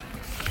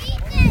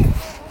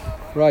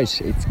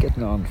Right, it's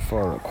getting on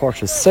for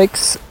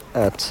 6:15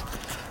 at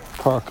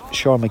Park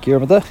Sean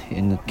McDermott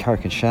in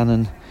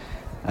Carrick-on-Shannon,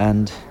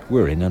 and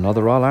we're in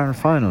another All-Ireland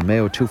final.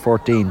 Mayo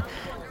 2-14,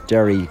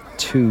 Derry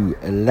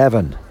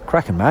 2-11.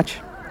 Cracking match,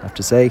 I have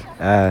to say.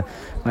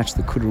 Match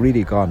that could have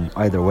really gone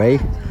either way.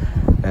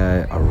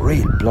 A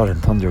real blood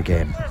and thunder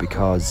game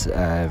because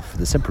for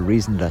the simple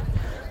reason that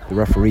the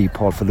referee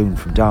Paul Falloon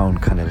from Down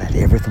kind of let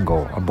everything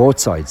go on both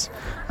sides,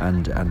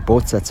 and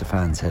both sets of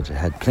fans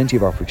had plenty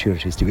of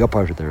opportunities to be up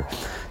out of their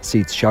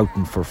seats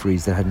shouting for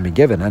frees that hadn't been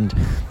given, and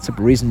the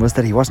simple reason was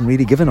that he wasn't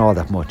really given all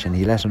that much and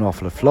he let an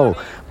awful lot flow.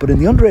 But in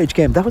the underage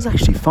game that was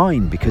actually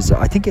fine, because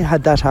I think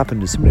had that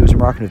happened, as somebody was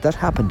remarking, if that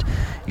happened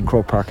in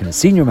Croke Park in a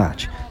senior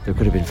match there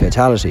could have been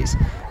fatalities.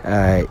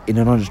 In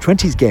an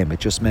under-20s game it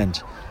just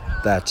meant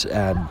that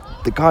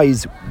the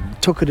guys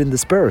took it in the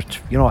spirit,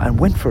 and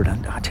went for it.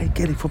 And I tell you,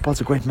 Gaelic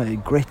football's a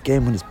great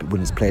game when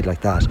it's played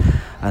like that.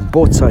 And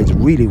both sides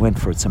really went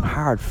for it. Some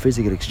hard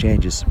physical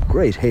exchanges, some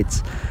great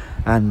hits,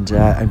 and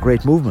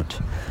great movement.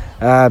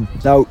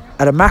 Now,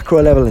 at a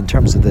macro level, in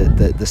terms of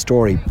the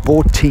story,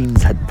 both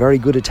teams had very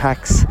good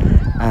attacks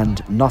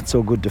and not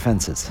so good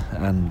defences,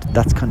 and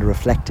that's kind of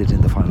reflected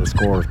in the final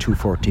score of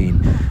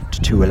 2-14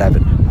 to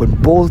 2-11. When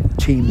both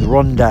teams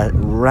ran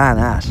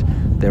at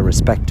their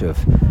respective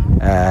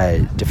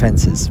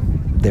defences,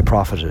 they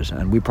profited,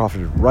 and we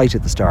profited right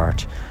at the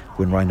start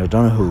when Ryan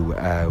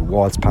O'Donoghue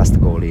waltzed past the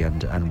goalie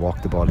and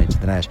walked the ball into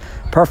the net.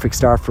 Perfect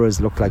start for us.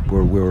 Looked like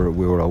we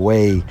were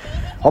away,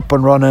 up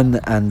and running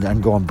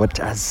and going. But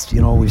as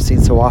we've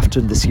seen so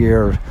often this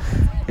year,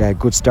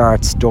 good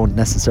starts don't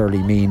necessarily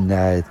mean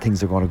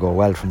things are going to go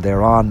well from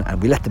there on.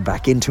 And we let them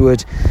back into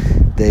it.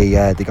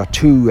 They got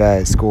two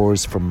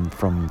scores from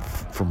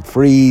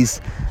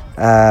frees.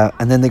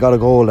 And then they got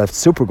a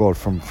super goal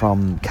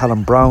from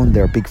Callum Brown,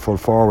 their big full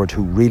forward,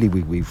 who really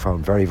we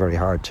found very, very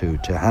hard to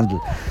handle.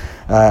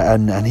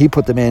 And he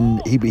put them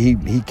in.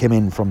 He came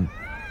in from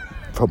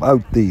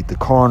out the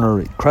corner,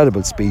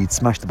 incredible speed,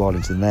 smashed the ball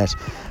into the net,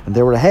 and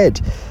they were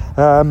ahead.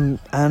 And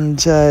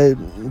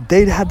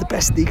they had the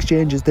best of the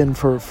exchanges then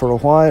for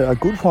a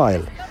good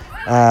while.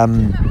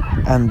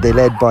 And they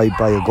led by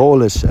a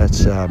goal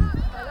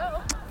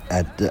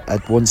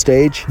at one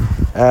stage,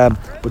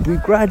 but we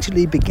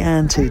gradually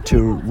began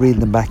to reel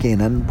them back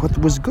in. And what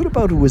was good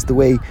about it was the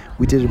way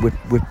we did it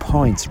with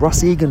points.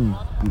 Ross Egan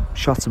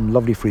shot some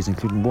lovely frees,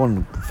 including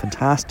one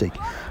fantastic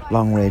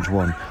long range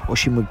one.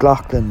 Oisin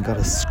McLaughlin got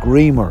a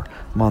screamer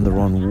on the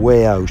run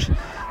way out,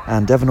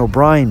 and Devon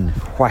O'Brien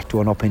whacked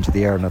one up into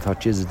the air, and I thought,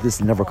 Jesus, this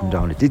will never come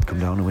down. It did come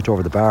down and went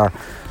over the bar,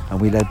 and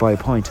we led by a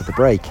point at the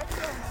break.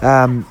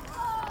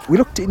 We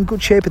looked in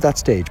good shape at that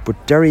stage,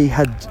 but Derry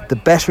had the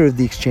better of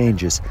the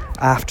exchanges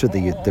after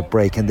the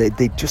break, and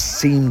they just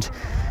seemed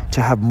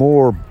to have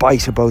more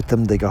bite about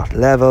them. They got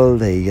level.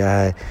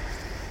 They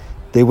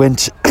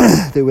went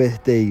they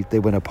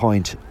went a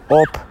point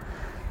up,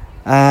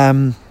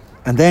 and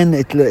then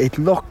it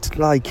looked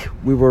like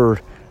we were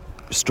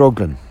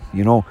struggling,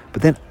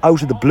 But then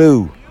out of the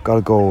blue, got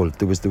a goal.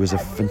 There was a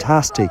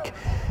fantastic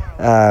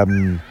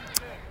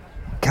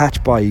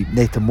catch by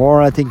Nathan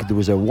Moore. I think there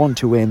was a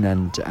 1-2 in,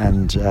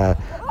 and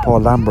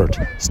Paul Lambert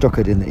stuck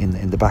it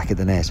in the back of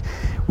the net.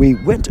 We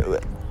went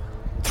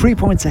 3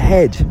 points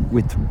ahead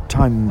with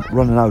time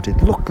running out.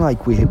 It looked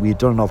like we had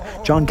done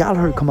enough. John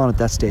Gallagher had come on at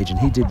that stage, and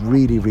he did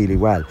really, really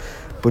well.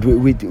 But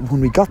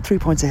when we got 3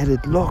 points ahead,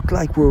 it looked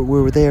like we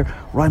were there.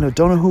 Ryan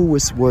O'Donoghue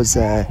was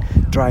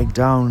dragged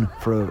down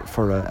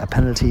for a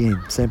penalty.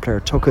 Same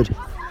player took it.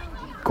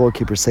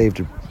 Goalkeeper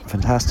saved it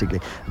fantastically.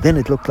 Then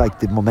it looked like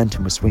the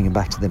momentum was swinging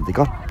back to them. They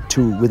got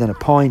to within a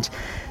point.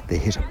 They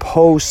hit a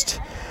post,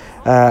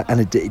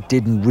 and it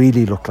didn't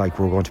really look like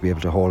we were going to be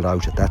able to hold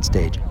out at that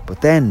stage.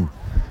 But then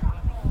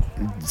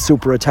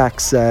super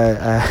attacks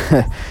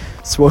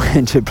swung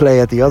into play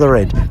at the other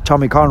end.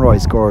 Tommy Conroy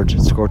scored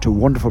 2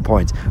 wonderful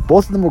points.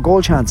 Both of them were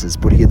goal chances,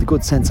 but he had the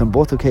good sense on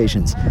both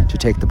occasions to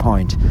take the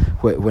point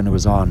when it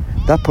was on.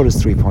 That put us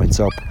 3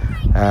 points up,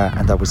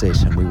 and that was it,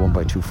 and we won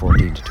by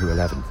 2-14 to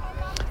 2-11.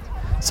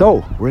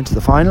 So we're into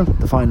the final.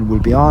 The final will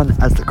be on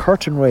as the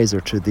curtain raiser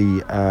to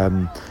the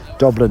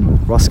Dublin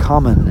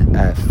Roscommon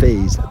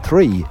Phase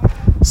 3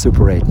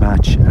 Super 8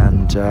 match.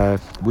 And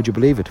would you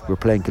believe it, we're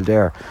playing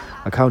Kildare,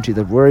 a county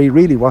that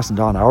really wasn't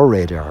on our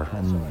radar,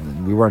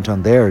 and we weren't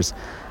on theirs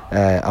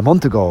a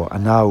month ago,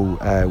 and now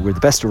we're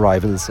the best of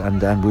rivals,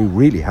 and we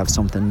really have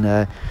something,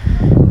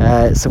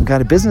 some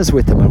kind of business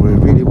with them, and we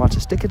really want to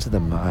stick it to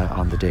them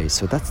on the day.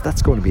 So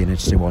that's going to be an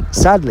interesting one.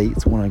 Sadly,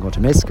 it's one I'm going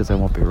to miss because I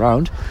won't be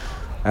around.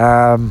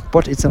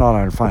 But it's an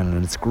All-Ireland final,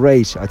 and it's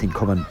great, I think,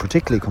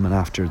 particularly coming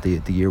after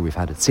the year we've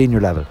had at senior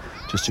level,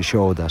 just to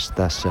show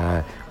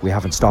that we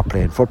haven't stopped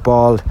playing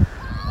football,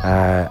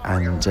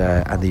 and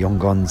the young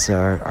guns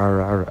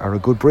are a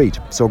good breed.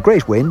 So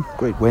great win,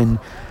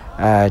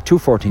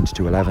 2-14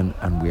 to 2-11,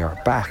 and we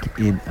are back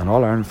in an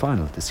All-Ireland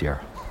final this year.